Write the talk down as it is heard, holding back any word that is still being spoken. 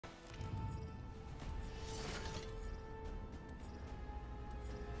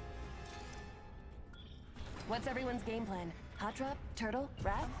What's everyone's game plan? Hot drop, turtle,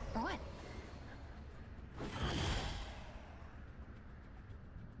 rat, or what?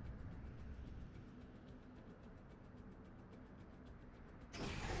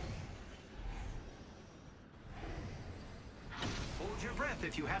 Hold your breath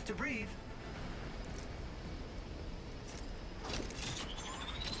if you have to breathe.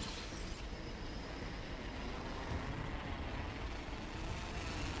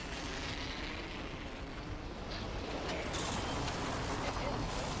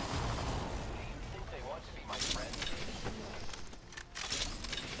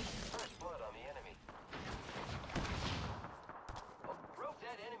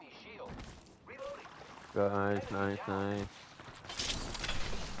 Nice, nice, nice.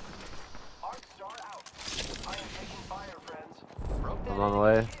 I'm on the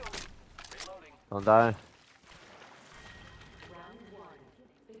way. Don't die.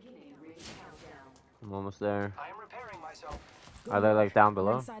 I'm almost there. Are they like down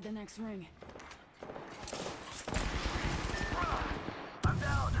below? Inside the next ring. I'm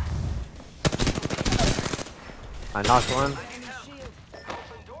down. I knocked one.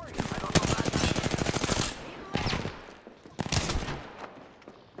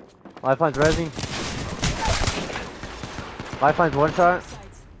 Lifeline's resing. Lifeline's one shot.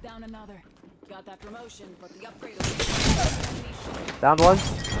 Down another. Got that promotion, but the upgrade. Down one.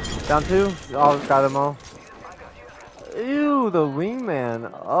 Down two. Oh, got them all. Ew, the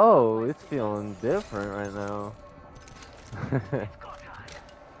wingman. Oh, it's feeling different right now.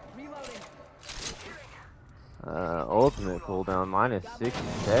 Ultimate cooldown minus 60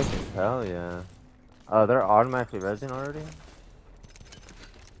 seconds. Hell yeah. Oh, they're automatically resing already?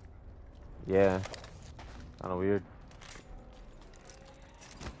 Yeah. Kinda weird.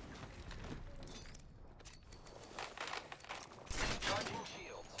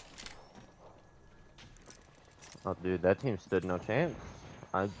 Oh, dude, that team stood no chance.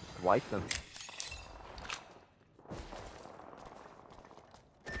 I just wiped them.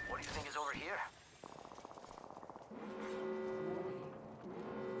 What do you think is over here?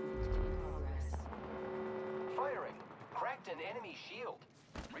 Firing. Cracked an enemy shield.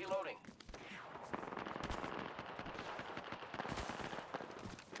 Reloading.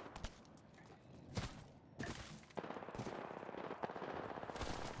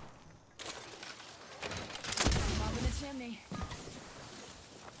 Up in the chimney.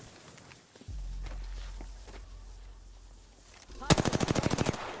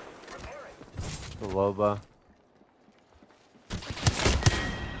 The Loba.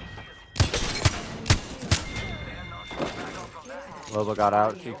 Loba got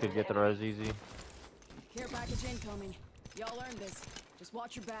out. She could get the res easy. Care package incoming. Y'all earned this. Just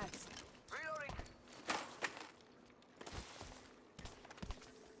watch your backs. Reloading.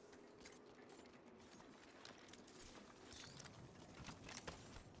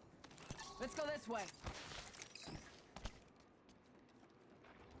 Let's go this way.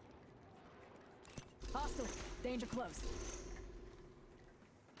 Hostile. Danger close.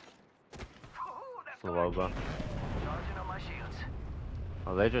 The Loba. Charging on my shields.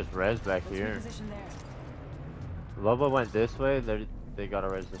 Oh, they just res back Let's here. reposition there. Loba went this way. They gotta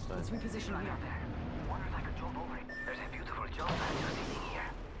res this way. Let's reposition here. Wonder if I could jump over it. There's a beautiful jump pad just sitting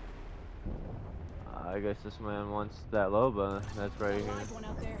here. I guess this man wants that Loba. That's right here. Live one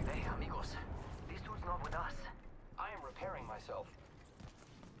out there. Hey, amigos. This dude's not with us. I am repairing myself.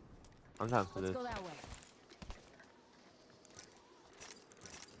 I'm down for Let's this. go that way.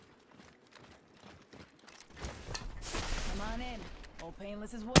 Come on in. Old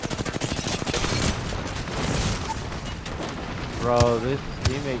Painless is waiting. Bro, this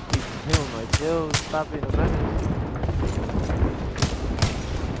teammate keeps killing my kills. Stop being a menace.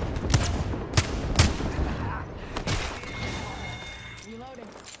 Reloading.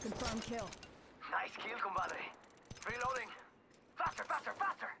 Confirm kill. Nice kill, compadre. Reloading. Faster, faster,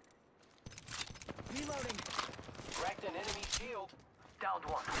 faster. Reloading. Cracked an enemy shield. Downed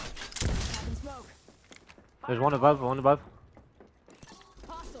one. Having smoke. There's one above, one above.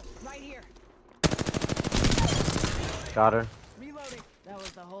 Hostile. Right here. Got her. Reloading. That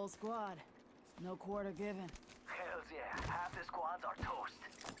was the whole squad. No quarter given. Hells yeah. Half the squads are toast.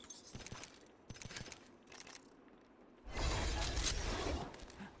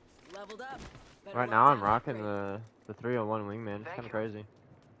 Leveled up. Better Right watch now I'm out. rocking the 301 wingman. It's Thank kind of you. crazy.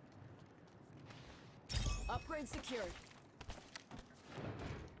 Upgrade secured.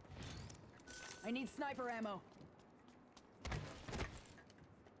 I need sniper ammo.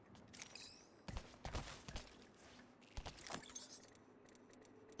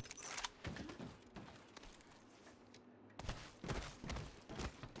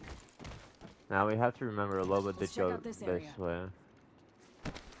 Now we have to remember Loba did Let's check go out this this area. way.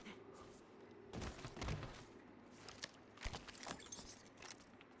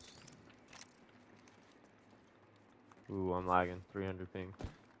 Ooh, I'm lagging. 300 ping.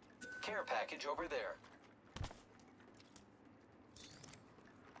 Care package over there.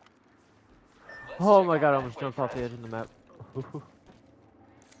 Let's Oh check my out god, I that almost way, jumped off the friend. edge of the map.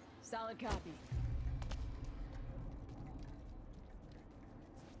 Solid copy.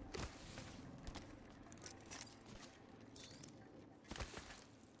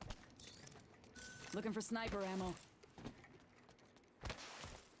 Looking for sniper ammo.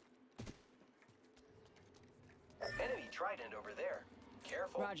 Enemy trident over there.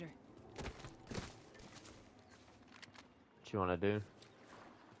 Careful. Roger. What you wanna do?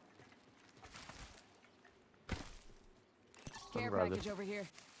 Care grab package this. over here.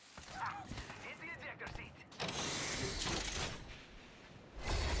 Hit the ejector seat.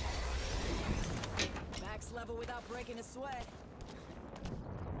 Max level without breaking a sweat.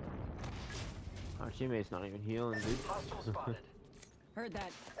 Our teammate's not even healing, dude. Hostile spotted. Heard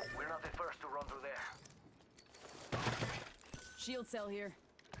that. We're not the first to run through there. Shield cell here.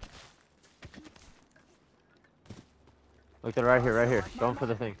 Look, they're right here, right here. Going for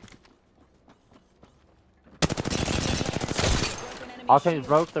the thing. Broken enemy Octane's shield.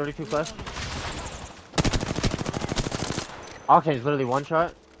 broke, 32 flash. Octane's literally one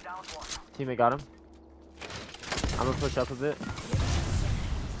shot. Down one. Teammate got him. I'm gonna push up a bit.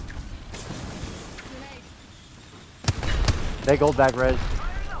 Grenade. They gold bag res.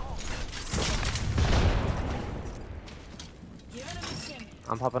 Giving him a shimmy.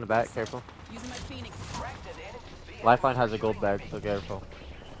 I'm popping the back, careful. Using my Phoenix. Cracked an enemy vehicle. Lifeline has a gold bag, so careful.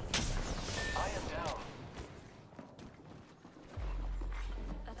 I am down.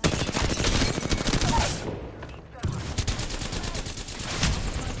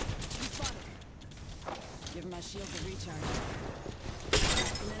 Giving my shield a recharge.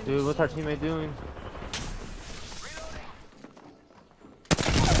 Dude, what's our teammate doing?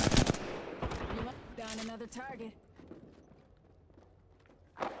 Reload. Down another target.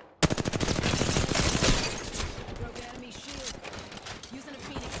 Broken enemy shield. Using a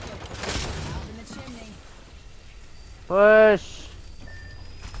Phoenix kit. Out in the chimney. Push!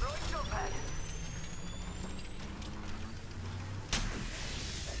 Throwing jump pad.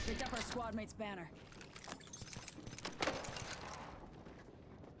 Picked up our squad mate's banner.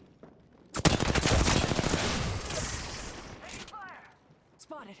 Taking fire.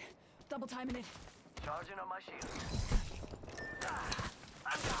 Spotted. Double timing it. Charging on my shield.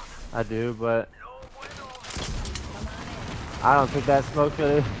 I'm down. I do, but No bueno. Come on I don't think that smoke's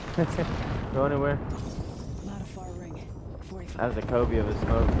gonna go anywhere. in. Not a far ring. 45. That was a Kobe of a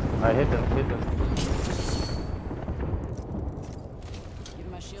smoke. Alright, hit them, hit them.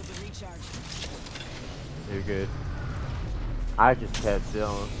 Giving my shield a recharge. You're good. I just kept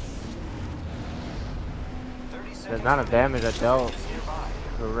dealing. 30 The seconds amount of damage I dealt, is nearby.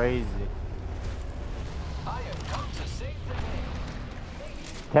 crazy. I have come to save the day.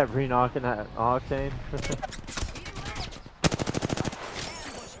 Kept re-knocking that Octane. Ambush,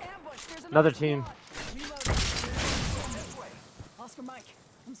 ambush. There's Another team. squad. Reloading. Oscar Mike.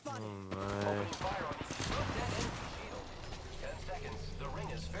 I'm spotted. Oh my. Opening fire on you. Broke that enemy shield. 10 seconds. The ring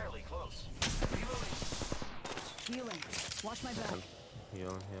is fairly close. Reloading. Healing. Watch my back.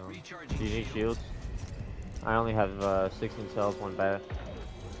 Heal, heal. Recharging Do you need shields. shields? I only have 16 cells, one bat.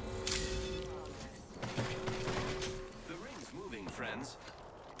 The ring's moving, friends.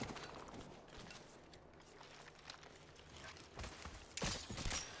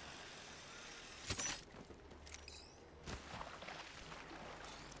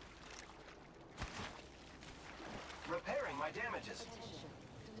 Repairing my damages.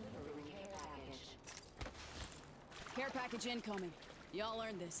 Care package incoming. Y'all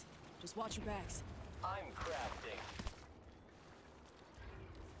earned this. Just watch your backs. I'm crafting.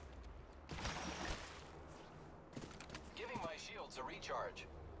 Giving my shields a recharge.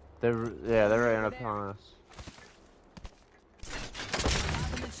 They're right up on us.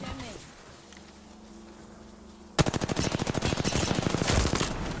 Out in the chimney.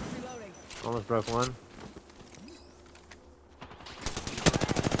 Reloading. Almost broke one.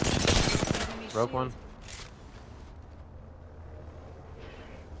 Enemy Broke shield. one.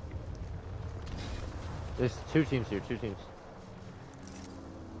 There's two teams here, two teams.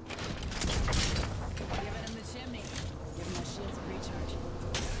 Giving him the chimney. Giving my shields a recharge.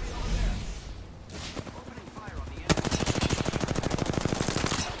 Opening fire on the enemy.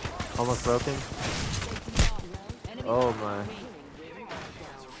 Almost broken. Enemy Oh down. my. Giving my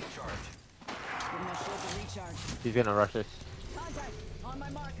shields a recharge. Giving my shields a recharge. He's gonna rush us. Contact on my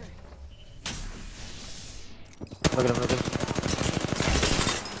marker. Look at him, look at him.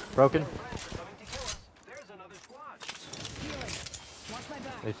 Broken. Friends are coming to kill us. There's another squad. Healing. Watch my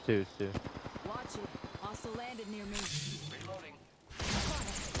back. It's two, it's two. Watch it. Hostile landed near me. Reloading.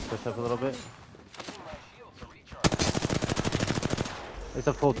 Push up a little bit. Using my shield to recharge. It's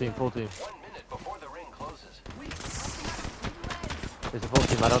a full team, full team. 1 minute before the ring closes. It's a full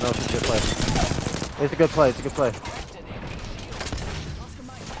team. I don't know if it's a good play. It's a good play, it's a good play. Oscar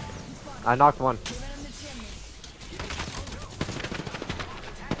Mike. He's spotted. I knocked one. Giving him the chimney.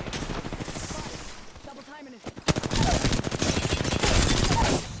 Spotted. Double timing it.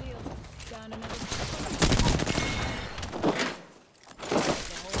 Shield. Down another.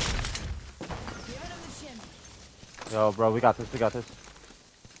 Giving him the chimney. Yo, bro, we got this, we got this.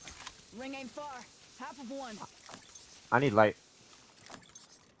 Ring ain't far. Half of one. I need light.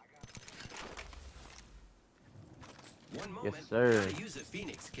 1 moment. Yes, sir. Gotta use a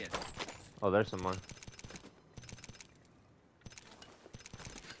Phoenix kit. Oh, there's someone.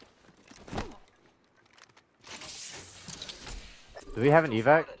 Do we have an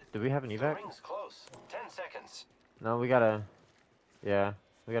evac? Do we have an The evac? ring's close. 10 seconds. No, we gotta... Yeah,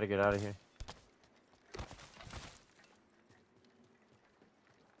 we gotta get out of here.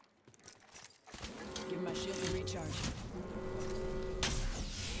 Give him my shield to recharge.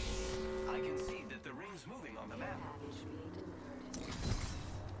 I can see that the ring's moving on the map.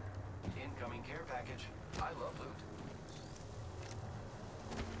 Incoming care package. I love loot.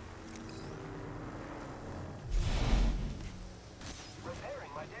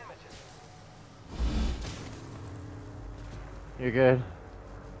 Repairing my damages. You're good.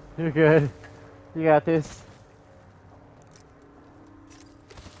 You're good. You got this.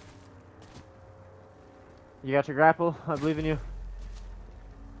 You got your grapple. I believe in you.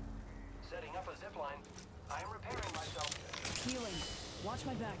 Setting up a zip line. I am repairing myself. Healing. Watch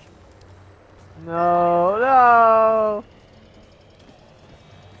my back. No, no.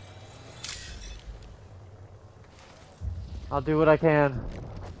 I'll do what I can.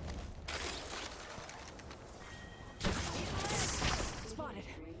 Spotted.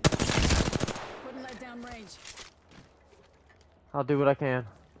 Couldn't let down range. I'll do what I can.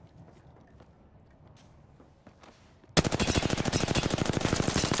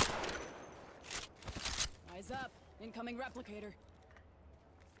 Eyes up. Incoming replicator.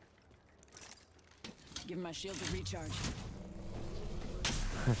 Give him my shield to recharge.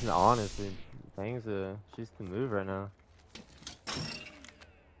 Honestly, she's the move right now.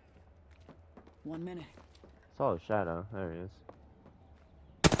 1 minute. Saw a shadow. There he is.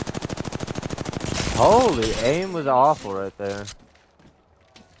 Holy, aim was awful right there.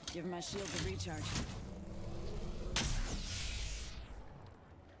 Give him my shield to recharge.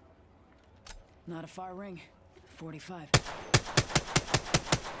 Not a far ring. 45.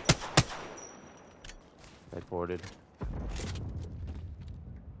 They boarded.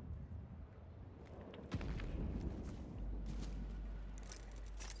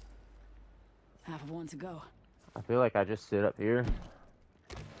 Half of one to go. I feel like I just sit up here.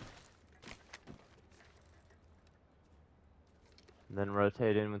 And then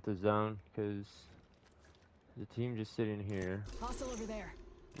rotate in with the zone, because the team just sitting here. Hostile over there.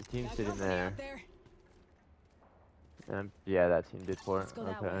 The team Got sitting company there. out there. And yeah, that team did for it. Let's go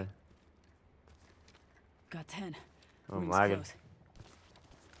that Okay. way. Got 10. I'm Ring's lagging.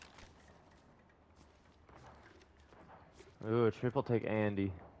 close. Ooh, a triple take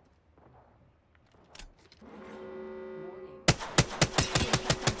Andy.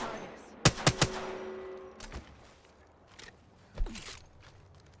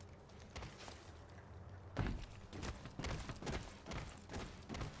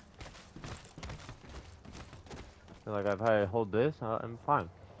 I feel like if I hold this, I'm fine.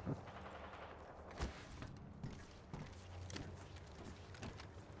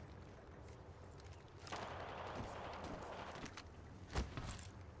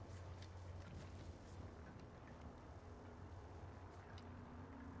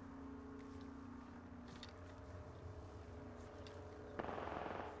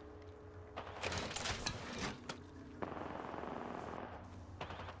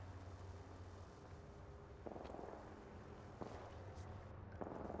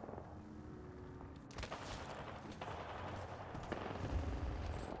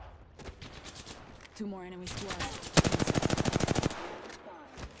 Two more enemy squads.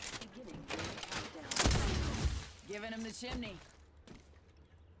 Giving him the chimney.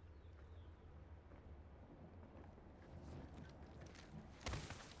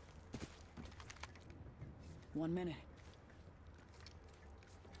 One minute.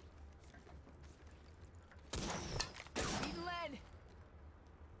 Being led.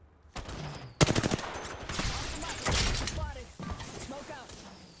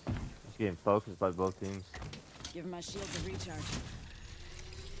 getting focused by both teams. Giving my shields a recharge.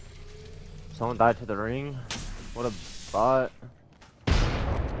 Someone died to the ring. What a bot.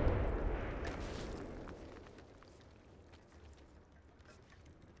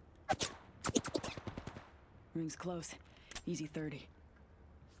 Ring's close. Easy 30.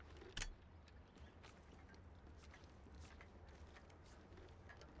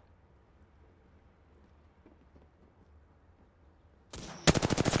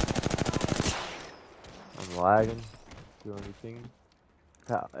 I'm lagging. Do anything.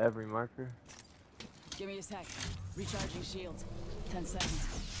 Tap every marker. Give me a sec. Recharging shields. 10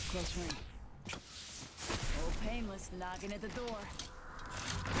 seconds. Close ring. Oh, painless. Knocking at the door.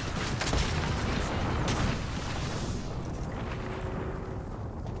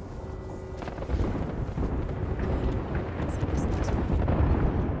 Let's see this next one.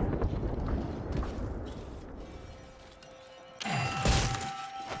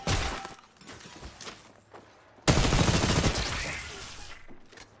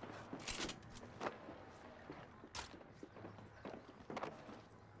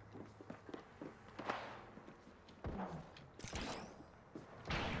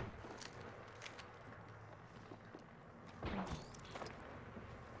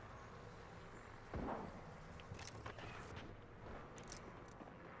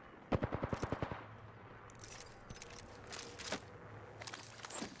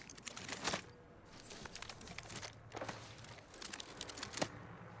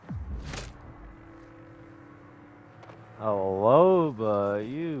 Oh, Loba,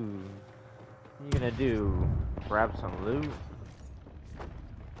 you gonna do? Grab some loot?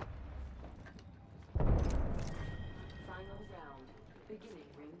 Final round. Beginning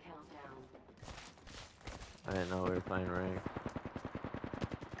ring countdown. I didn't know we were playing ring.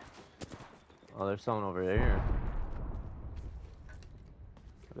 Oh, there's someone over there.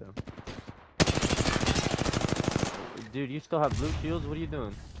 Dude, you still have blue shields? What are you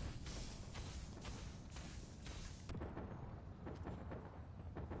doing?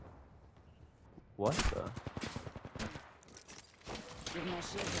 What the? Give my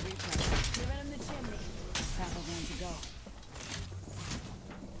shields a recharge. Giving him the chimney. Half of one to go.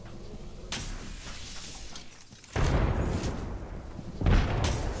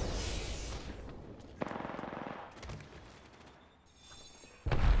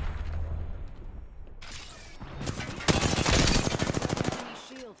 Enemy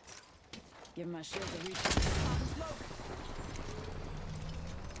shield. Give my shields a recharge. Popping smoke.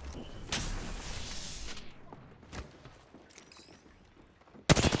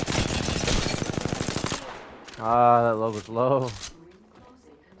 Ah, that low was low. Ring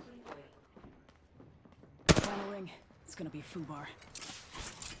closing completely. Final ring. It's gonna be foobar.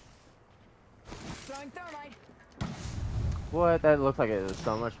 Throwing thermite. What? That looked like it was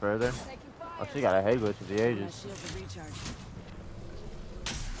so much further. Taking fire. Oh, she got a head glitch with the Give my ages. shields a recharge.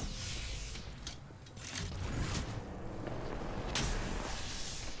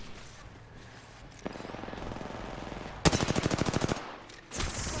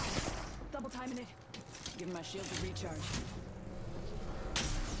 Double timing it. Give my shields a recharge.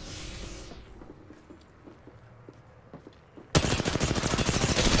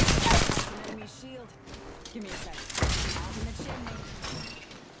 An enemy shield. Give me a sec. Out in the chimney.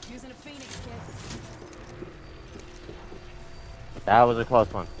 Using a phoenix kit. That was a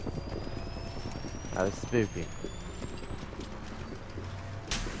close one. That was spooky.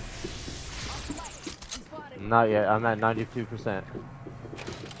 Off the light. I'm spotted. Not yet. I'm at 92%. Smoke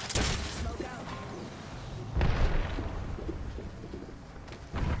out.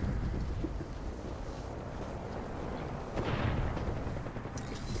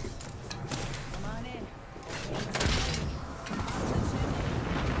 Come on in. Out of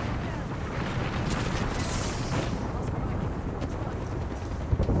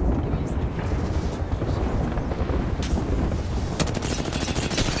the chimney.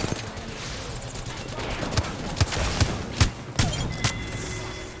 Give me a sec.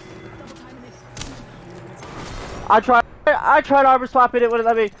 Double timing it. I tried armor swapping it, wouldn't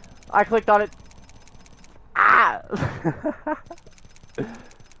let me. I clicked on it. Ah!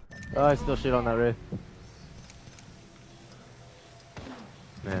 Oh, I still shit on that wrist.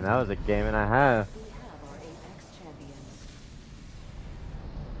 Man, that was a game and a half. We have our Apex champions.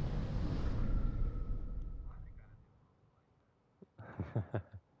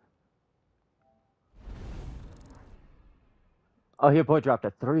 Oh, your boy dropped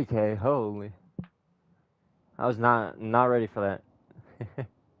a 3K. Holy. I was not ready for that.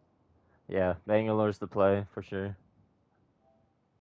 Yeah, Bangalore's the play for sure.